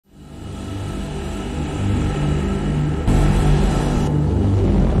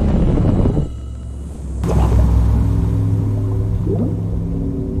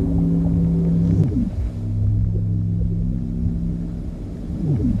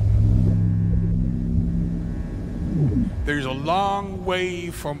there's a long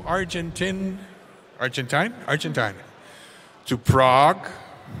way from Argentine to Prague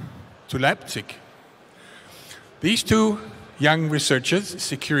to Leipzig. These two young researchers,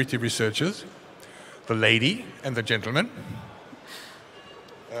 security researchers, the lady and the gentleman,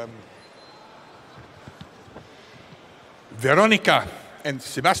 Veronica and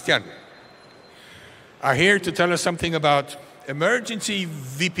Sebastian, are here to tell us something about emergency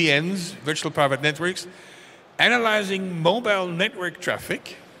VPNs, virtual private networks, analyzing mobile network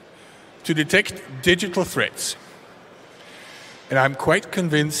traffic to detect digital threats. And I'm quite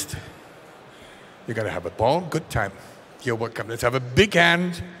convinced you're going to have a good time. You're welcome. Let's have a big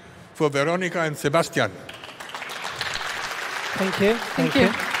hand for Veronica and Sebastian. Thank you. Thank you.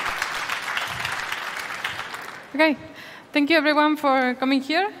 Okay. Thank you, everyone, for coming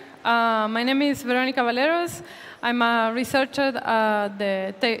here. My name is Veronica Valeros. I'm a researcher at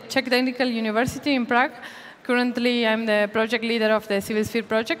the Czech Technical University in Prague. Currently, I'm the project leader of the CivilSphere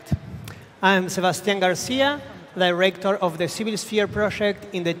project. I'm Sebastián García, director of the CivilSphere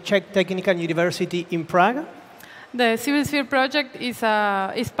project in the Czech Technical University in Prague. The CivilSphere project is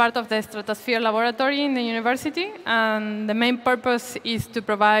part of the Stratosphere laboratory in the university, and the main purpose is to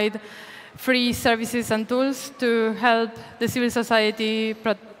provide free services and tools to help the civil society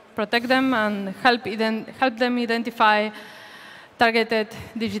protect them and help them identify targeted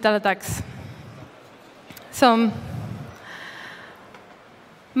digital attacks. So,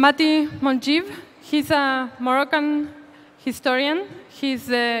 Mati Monjiv, he's a Moroccan historian. He's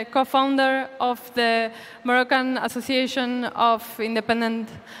the co-founder of the Moroccan Association of Independent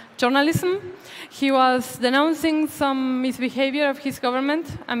Journalism. He was denouncing some misbehavior of his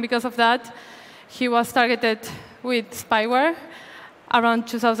government, and because of that, he was targeted with spyware around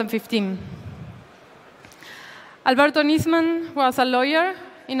 2015. Alberto Nisman was a lawyer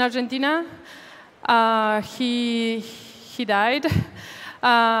in Argentina. He died.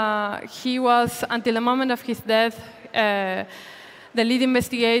 He was, until the moment of his death, the lead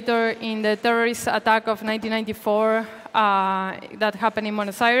investigator in the terrorist attack of 1994 that happened in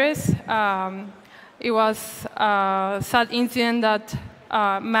Buenos Aires. It was a sad incident that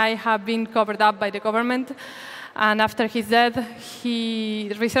might have been covered up by the government. And after his death,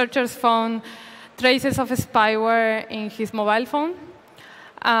 researchers found traces of spyware in his mobile phone,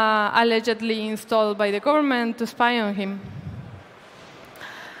 allegedly installed by the government to spy on him.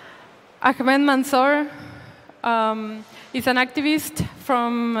 Ahmed Mansour is an activist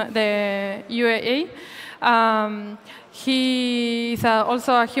from the UAE. He is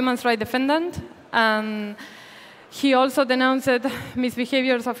also a human rights defendant, and he also denounced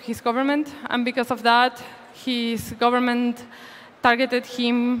misbehaviors of his government, and because of that, his government targeted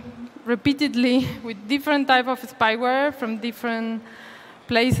him repeatedly with different types of spyware from different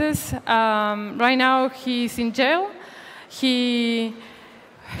places. Right now, he's in jail. He's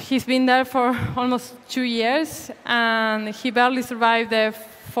been there for almost 2 years, and he barely survived the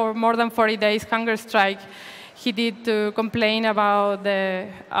for more than 40 days hunger strike he did to complain about the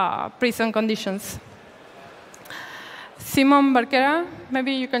prison conditions. Simon Barquera,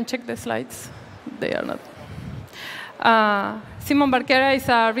 maybe you can check the slides. They are not. Simon Barquera is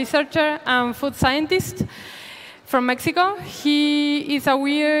a researcher and food scientist from Mexico. He is a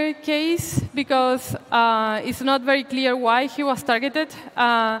weird case because it's not very clear why he was targeted.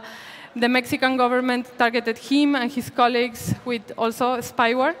 The Mexican government targeted him and his colleagues with also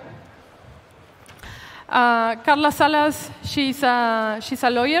spyware. Carla Salas, she's a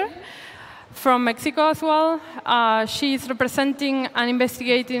lawyer from Mexico as well. She is representing and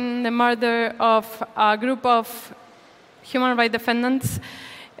investigating the murder of a group of human rights defendants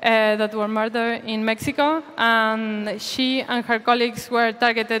that were murdered in Mexico. And she and her colleagues were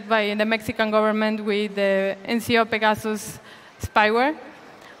targeted by the Mexican government with the NCO Pegasus spyware.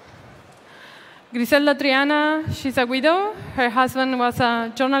 Griselda Triana, she's a widow. Her husband was a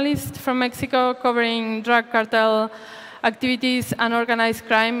journalist from Mexico covering drug cartel activities and organized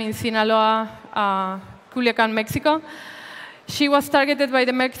crime in Sinaloa, Culiacan, Mexico. She was targeted by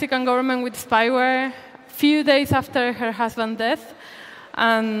the Mexican government with spyware a few days after her husband's death,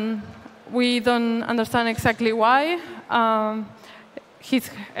 and we don't understand exactly why. Her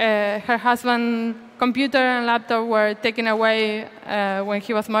husband's computer and laptop were taken away when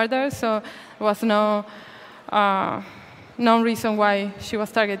he was murdered, so there was no reason why she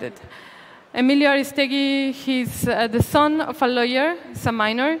was targeted. Emilio Aristegui, he's the son of a lawyer, he's a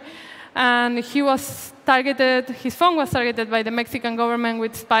minor, and he was targeted, his phone was targeted by the Mexican government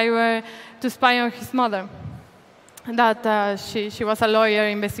with spyware to spy on his mother. That she was a lawyer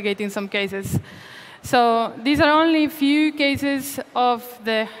investigating some cases. So these are only a few cases of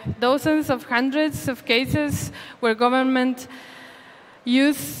the dozens of hundreds of cases where government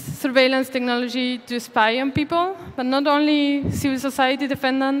use surveillance technology to spy on people, but not only civil society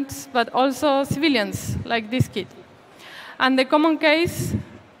defendants, but also civilians, like this kid. And the common case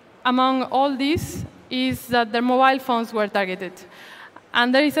among all these is that their mobile phones were targeted.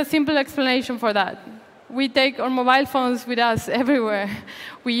 And there is a simple explanation for that. We take our mobile phones with us everywhere.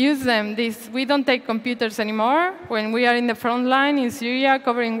 We use them. We don't take computers anymore. When we are in the front line in Syria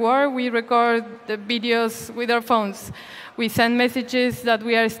covering war, we record the videos with our phones. We send messages that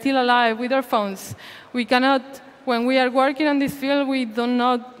we are still alive with our phones. We cannot, when we are working on this field, we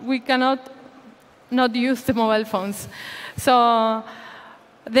cannot not use the mobile phones. So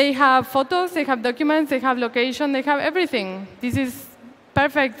they have photos, they have documents, they have location, they have everything. This is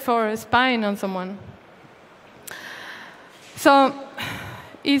perfect for spying on someone. So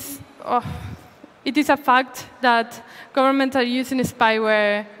it is a fact that governments are using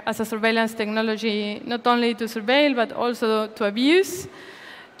spyware as a surveillance technology, not only to surveil, but also to abuse,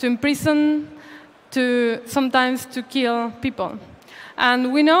 to imprison, to sometimes to kill people.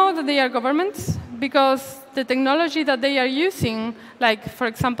 And we know that they are governments because the technology that they are using, like, for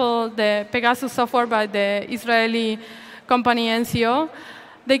example, the Pegasus software by the Israeli company NCO,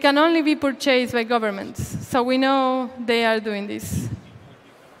 they can only be purchased by governments. So we know they are doing this.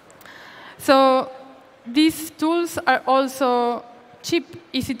 So these tools are also cheap,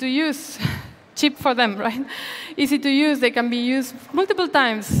 easy to use, cheap for them, right? Easy to use. They can be used multiple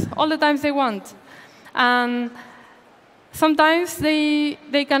times, all the times they want. And sometimes they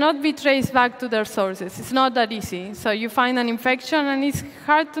cannot be traced back to their sources. It's not that easy. So you find an infection, and it's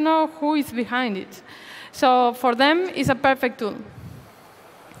hard to know who is behind it. So for them, it's a perfect tool.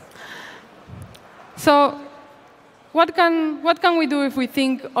 So what can we do if we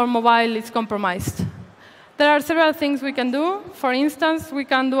think our mobile is compromised? There are several things we can do. For instance, we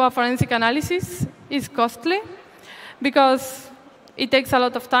can do a forensic analysis. It's costly because it takes a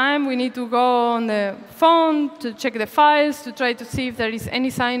lot of time. We need to go on the phone to check the files, to try to see if there is any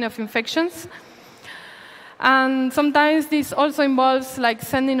sign of infections. And sometimes this also involves like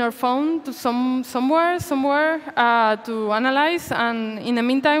sending our phone to somewhere to analyze. And in the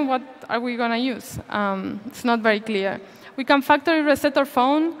meantime, what are we going to use? It's not very clear. We can factory reset our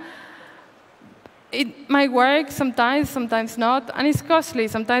phone. It might work sometimes, sometimes not. And it's costly.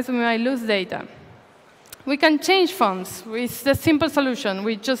 Sometimes we might lose data. We can change phones. It's a simple solution.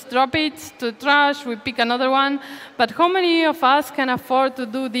 We just drop it to trash. We pick another one. But how many of us can afford to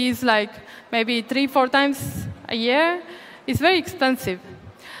do this like maybe 3-4 times a year? It's very expensive.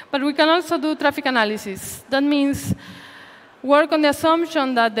 But we can also do traffic analysis. That means work on the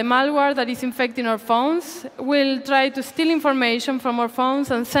assumption that the malware that is infecting our phones will try to steal information from our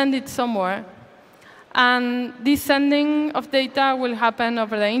phones and send it somewhere. And this sending of data will happen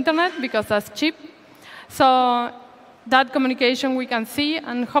over the internet because that's cheap. So that communication we can see,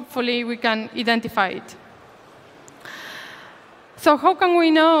 and hopefully we can identify it. So how can we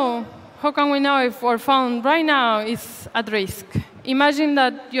know if our phone right now is at risk? Imagine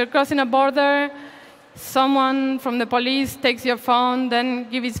that you're crossing a border, someone from the police takes your phone, then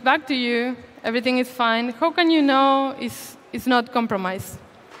gives it back to you, everything is fine. How can you know it's not compromised?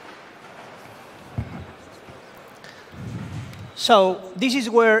 So this is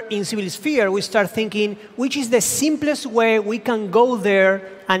where, in CivilSphere, we start thinking, which is the simplest way we can go there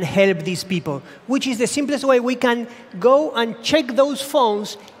and help these people? Which is the simplest way we can go and check those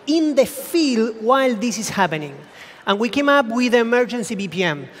phones in the field while this is happening? And we came up with Emergency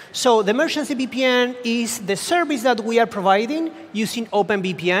VPN. So the Emergency VPN is the service that we are providing using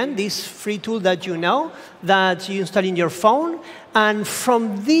OpenVPN, this free tool that you know, that you install in your phone. And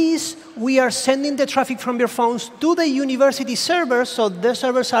from this, we are sending the traffic from your phones to the university servers. So the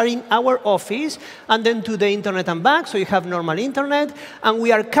servers are in our office, and then to the internet and back. So you have normal internet. And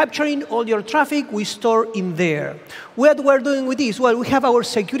we are capturing all your traffic we store in there. What we're doing with this? Well, we have our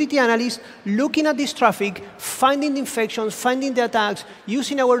security analysts looking at this traffic, finding the infections, finding the attacks,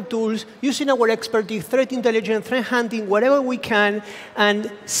 using our tools, using our expertise, threat intelligence, threat hunting, whatever we can, and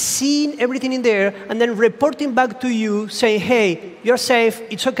seeing everything in there, and then reporting back to you, saying, hey, you're safe,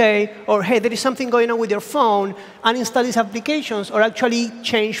 it's OK, or hey, there is something going on with your phone, uninstall these applications, or actually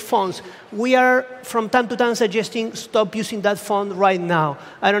change phones. We are, from time to time, suggesting stop using that phone right now.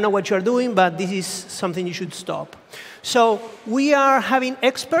 I don't know what you're doing, but this is something you should stop. So we are having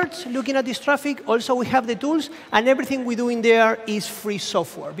experts looking at this traffic. Also, we have the tools, and everything we do in there is free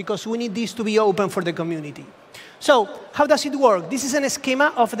software, because we need this to be open for the community. So how does it work? This is a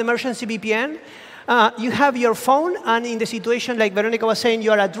schema of the Emergency VPN. You have your phone, and in the situation like Veronica was saying,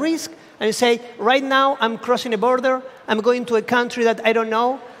 you are at risk, and you say, right now I'm crossing a border, I'm going to a country that I don't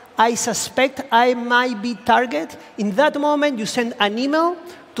know, I suspect I might be target. In that moment, you send an email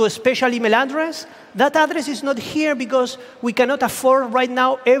to a special email address. That address is not here because we cannot afford right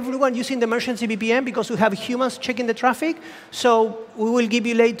now everyone using the emergency VPN because we have humans checking the traffic. So we will give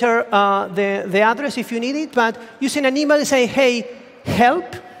you later the address if you need it. But you send an email and say, hey, help.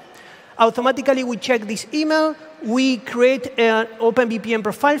 Automatically, we check this email. We create an OpenVPN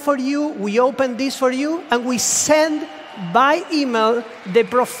profile for you. We open this for you. And we send by email the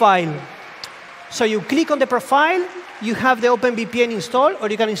profile. So you click on the profile. You have the OpenVPN installed, or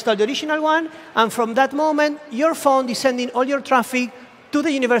you can install the original one. And from that moment, your phone is sending all your traffic to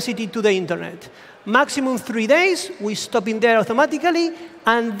the university, to the internet. Maximum 3 days. We stop in there automatically.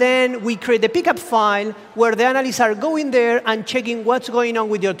 And then we create a pickup file where the analysts are going there and checking what's going on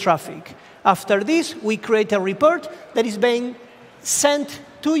with your traffic. After this, we create a report that is being sent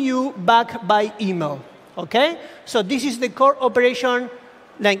to you back by email. OK? So this is the core operation,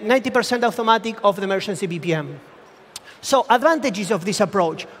 like 90% automatic of the emergency VPN. So advantages of this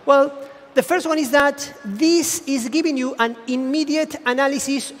approach. Well, the first one is that this is giving you an immediate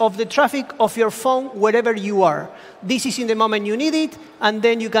analysis of the traffic of your phone wherever you are. This is in the moment you need it, and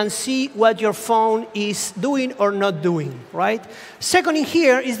then you can see what your phone is doing or not doing, right? Second in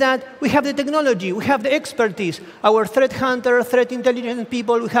here is that we have the technology, we have the expertise. Our threat hunter, threat intelligence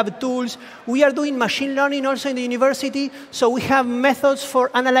people, we have tools. We are doing machine learning also in the university, so we have methods for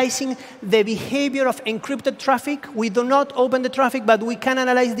analyzing the behavior of encrypted traffic. We do not open the traffic, but we can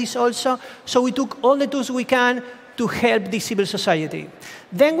analyze this also. So we took all the tools we can to help the civil society.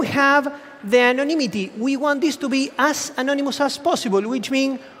 Then we have the anonymity. We want this to be as anonymous as possible, which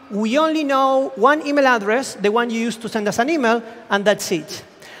means we only know one email address, the one you used to send us an email, and that's it.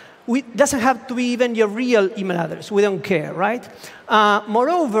 It doesn't have to be even your real email address. We don't care, right?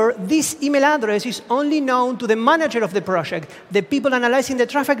 Moreover, this email address is only known to the manager of the project. The people analyzing the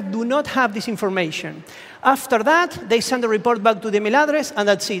traffic do not have this information. After that, they send a report back to the email address, and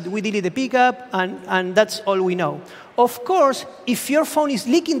that's it. We delete the pickup, and that's all we know. Of course, if your phone is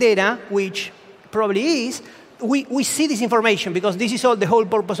leaking data, which probably is, we see this information, because this is all the whole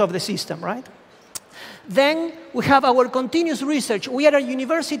purpose of the system, right? Then we have our continuous research. We are a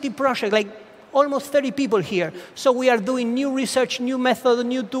university project, like almost 30 people here. So we are doing new research, new method,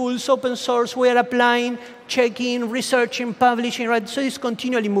 new tools, open source. We are applying, checking, researching, publishing, right? So it's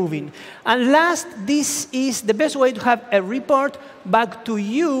continually moving. And last, this is the best way to have a report back to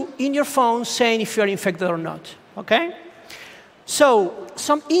you in your phone saying if you're infected or not, OK? So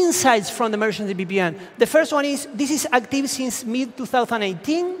some insights from the emergency VPN. The first one is this is active since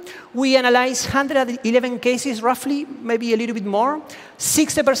mid-2018. We analyzed 111 cases, roughly, maybe a little bit more.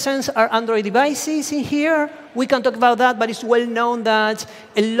 60% are Android devices in here. We can talk about that, but it's well known that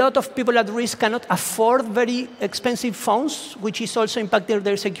a lot of people at risk cannot afford very expensive phones, which is also impacting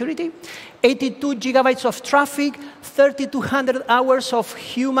their security. 82 gigabytes of traffic, 3,200 hours of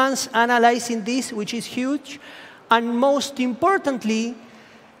humans analyzing this, which is huge. And most importantly,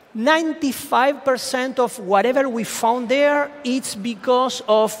 95% of whatever we found there, it's because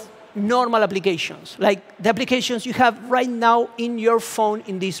of normal applications, like the applications you have right now in your phone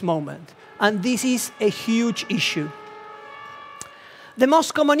in this moment. And this is a huge issue. The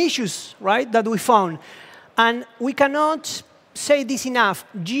most common issues, right, that we found, and we cannot say this enough,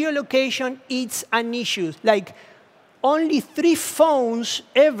 geolocation is an issue. Like, only 3 phones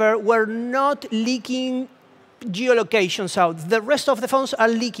ever were not leaking geolocations out. The rest of the phones are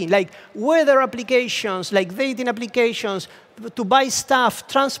leaking, like weather applications, like dating applications, to buy stuff,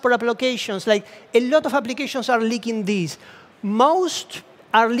 transport applications, like a lot of applications are leaking this. Most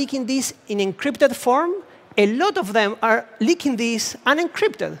are leaking this in encrypted form. A lot of them are leaking this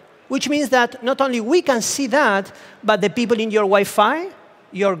unencrypted, which means that not only we can see that, but the people in your Wi-Fi,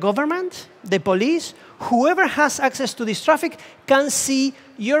 your government, the police, whoever has access to this traffic can see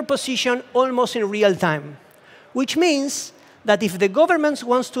your position almost in real time. Which means that if the government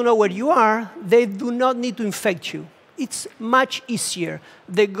wants to know where you are, they do not need to infect you. It's much easier.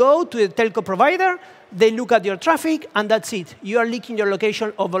 They go to the telco provider, they look at your traffic, and that's it. You are leaking your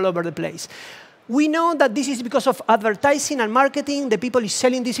location all over the place. We know that this is because of advertising and marketing. The people is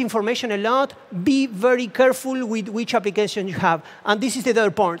selling this information a lot. Be very careful with which application you have. And this is the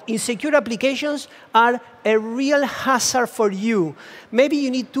other point. Insecure applications are a real hazard for you. Maybe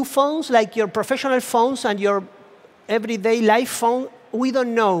you need 2 phones, like your professional phones and your everyday life phone. We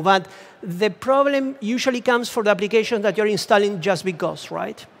don't know, but the problem usually comes for the application that you're installing just because,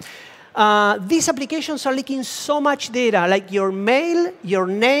 right? These applications are leaking so much data, like your mail, your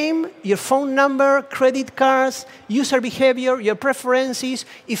name, your phone number, credit cards, user behavior, your preferences,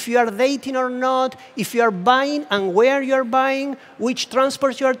 if you are dating or not, if you are buying and where you are buying, which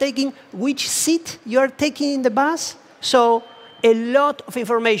transport you are taking, which seat you are taking in the bus. So a lot of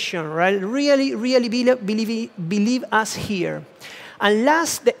information, right? Really, really believe us here. And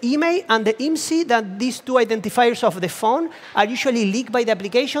last, the email and the IMSI, that these two identifiers of the phone are usually leaked by the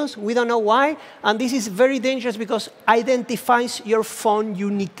applications. We don't know why. And this is very dangerous because it identifies your phone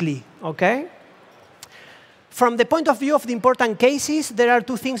uniquely, OK? From the point of view of the important cases, there are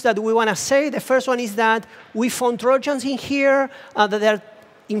two things that we want to say. The first one is that we found Trojans in here that are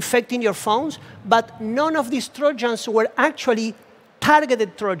infecting your phones. But none of these Trojans were actually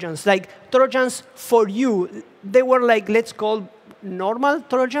targeted Trojans, like Trojans for you. They were like, let's call normal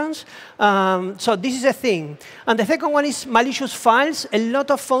Trojans. So this is a thing. And the second one is malicious files. A lot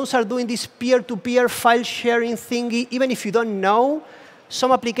of phones are doing this peer-to-peer file sharing thingy, even if you don't know.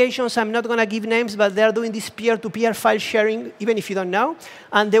 Some applications, I'm not going to give names, but they're doing this peer-to-peer file sharing, even if you don't know.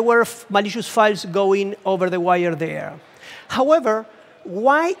 And there were malicious files going over the wire there. However,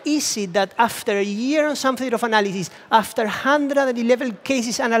 why is it that after a year and something of analysis, after 111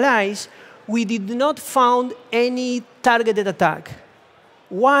 cases analyzed, we did not find any targeted attack?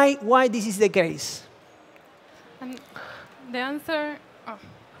 Why this is the case? The answer, oh,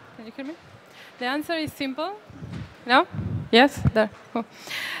 can you hear me? The answer is simple. No? Yes? There. Cool.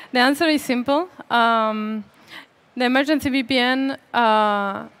 The answer is simple. The emergency VPN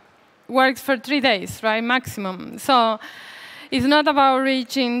works for 3 days, right, maximum. So it's not about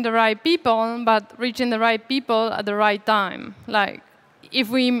reaching the right people, but reaching the right people at the right time. Like, if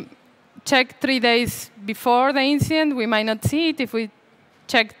we check 3 days before the incident, we might not see it. If we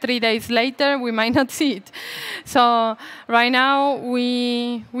check 3 days later, we might not see it. So right now,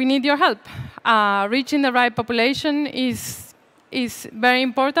 we need your help. Reaching the right population is very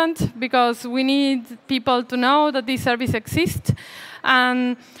important because we need people to know that this service exists.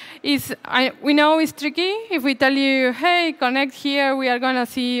 And we know it's tricky. If we tell you, hey, connect here, we are going to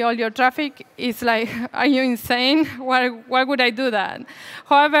see all your traffic, it's like, are you insane? Why would I do that?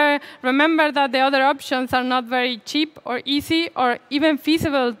 However, remember that the other options are not very cheap or easy or even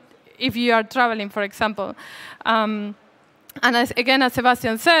feasible if you are traveling, for example. And again, as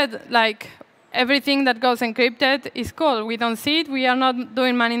Sebastian said, like, everything that goes encrypted is cool. We don't see it. We are not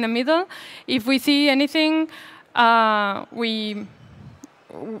doing man in the middle. If we see anything,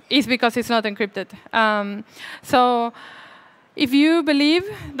 it's because it's not encrypted. So if you believe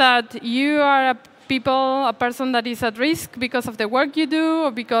that you are a person that is at risk because of the work you do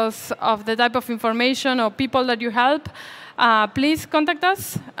or because of the type of information or people that you help, please contact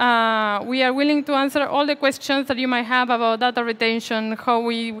us. We are willing to answer all the questions that you might have about data retention, how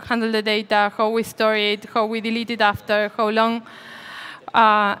we handle the data, how we store it, how we delete it after, how long,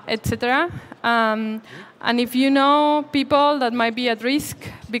 etc. And if you know people that might be at risk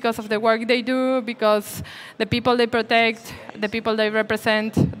because of the work they do, because the people they protect, the people they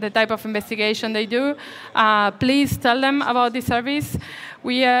represent, the type of investigation they do, please tell them about this service.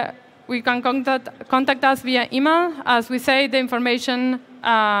 We can contact us via email. As we say, the information,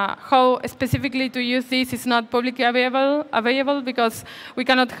 how specifically to use this is not publicly available because we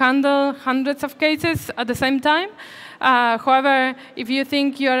cannot handle hundreds of cases at the same time. However, if you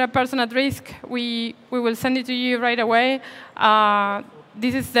think you are a person at risk, we will send it to you right away.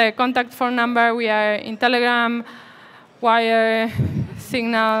 This is the contact phone number. We are in Telegram, Wire,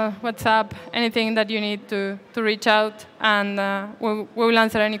 Signal, WhatsApp, anything that you need to reach out, and we will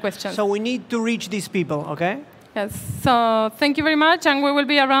answer any questions. So we need to reach these people, OK? Yes. So thank you very much, and we will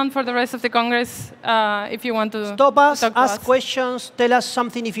be around for the rest of the Congress if you want to stop us, talk to ask us. questions, tell us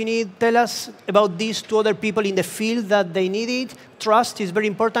something if you need, tell us about this to other people in the field that they need it. Trust is very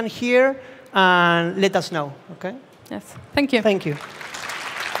important here, and let us know, OK? Yes. Thank you. Thank you.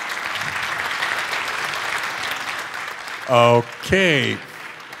 OK.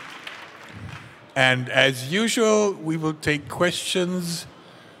 And as usual, we will take questions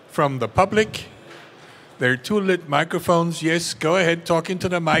from the public. There are 2 lit microphones. Yes, go ahead, talk into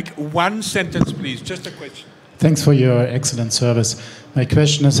the mic. 1 sentence, please, just a question. Thanks for your excellent service. My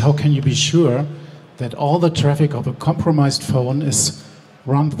question is, how can you be sure that all the traffic of a compromised phone is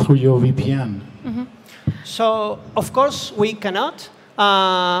run through your VPN? Mm-hmm. So, of course, we cannot.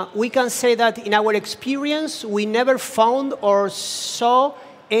 We can say that in our experience, we never found or saw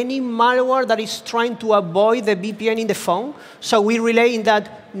any malware that is trying to avoid the VPN in the phone. So we relay in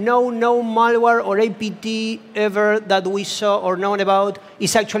that no malware or APT ever that we saw or known about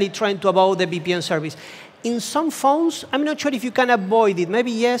is actually trying to avoid the VPN service. in some phones, I'm not sure if you can avoid it.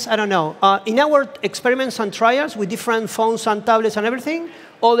 Maybe yes, I don't know. In our experiments and trials with different phones and tablets and everything,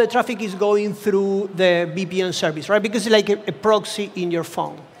 all the traffic is going through the VPN service, right? Because it's like a proxy in your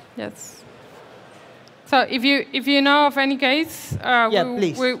phone. Yes. So if you know of any case,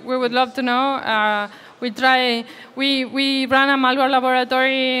 please. We would love to know. We run a malware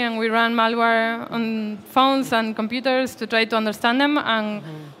laboratory, and we run malware on phones and computers to try to understand them, and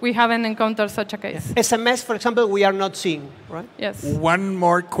we haven't encountered such a case. SMS, for example, we are not seeing, right? Yes. One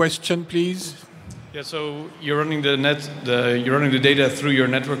more question, please. Yeah, so you're running you're running the data through your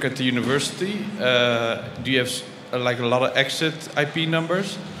network at the university. Do you have like a lot of exit IP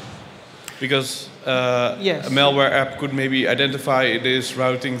numbers? Because yes. a malware app could maybe identify it is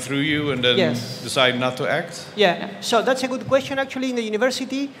routing through you and then decide not to act? Yeah, so that's a good question. Actually, in the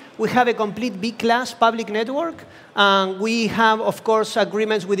university, we have a complete B-class public network. And we have, of course,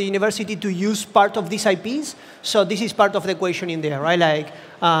 agreements with the university to use part of these IPs. So this is part of the equation in there, right? Like,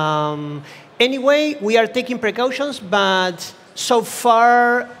 anyway, we are taking precautions, but so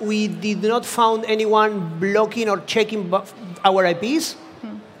far, we did not found anyone blocking or checking our IPs.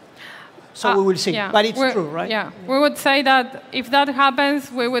 So we will see. Yeah. But it's true, right? Yeah. We would say that if that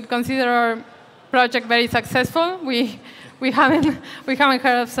happens, we would consider our project very successful. We haven't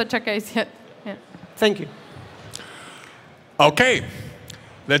heard of such a case yet. Yeah. Thank you. Okay.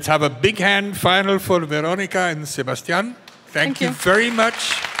 Let's have a big hand final for Veronica and Sebastian. Thank you very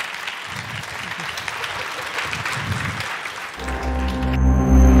much.